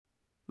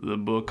The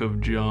Book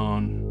of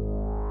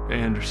John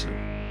Anderson.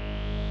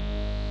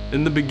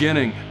 In the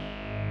beginning,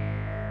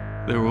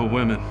 there were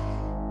women,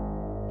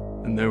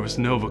 and there was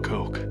Nova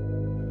Coke,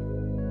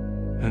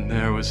 and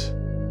there was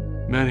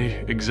many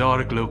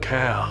exotic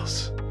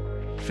locales,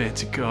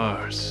 fancy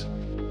cars.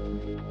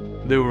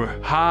 There were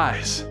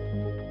highs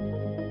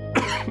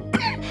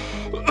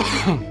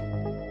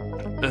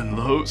and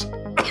lows.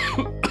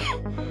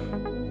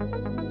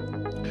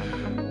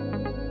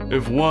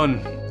 If one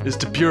is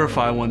to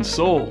purify one's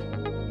soul,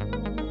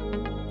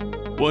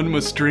 one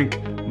must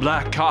drink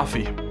black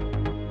coffee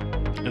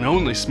and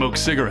only smoke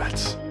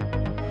cigarettes.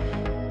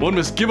 One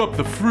must give up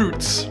the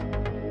fruits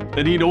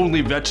and eat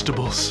only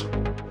vegetables,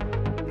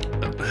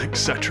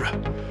 etc.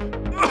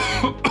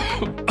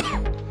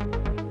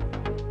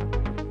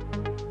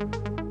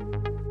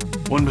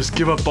 One must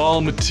give up all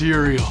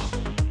material,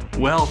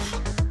 wealth,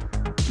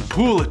 and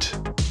pool it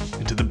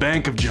into the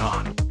Bank of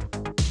John,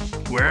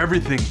 where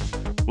everything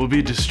will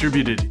be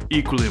distributed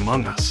equally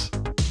among us.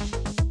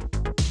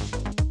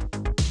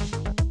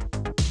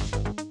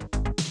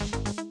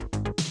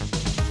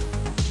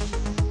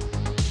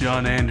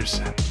 John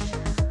Anderson.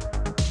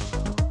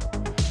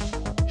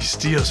 He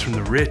steals from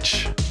the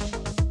rich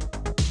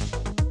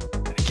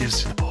and he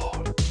gives to the poor.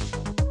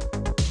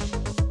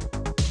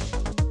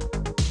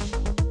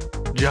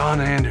 John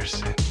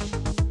Anderson.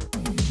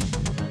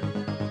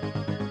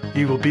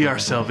 He will be our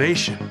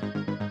salvation.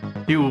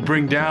 He will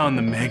bring down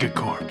the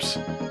megacorps.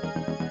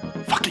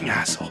 Fucking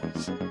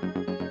assholes.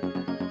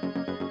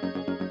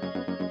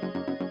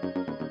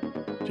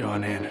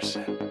 John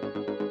Anderson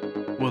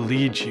will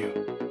lead you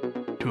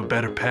to a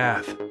better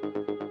path,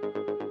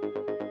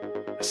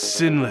 a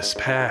sinless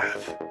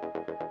path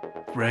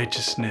of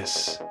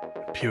righteousness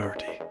and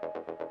purity.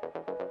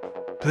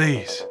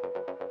 Please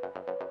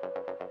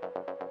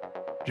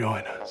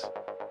join us.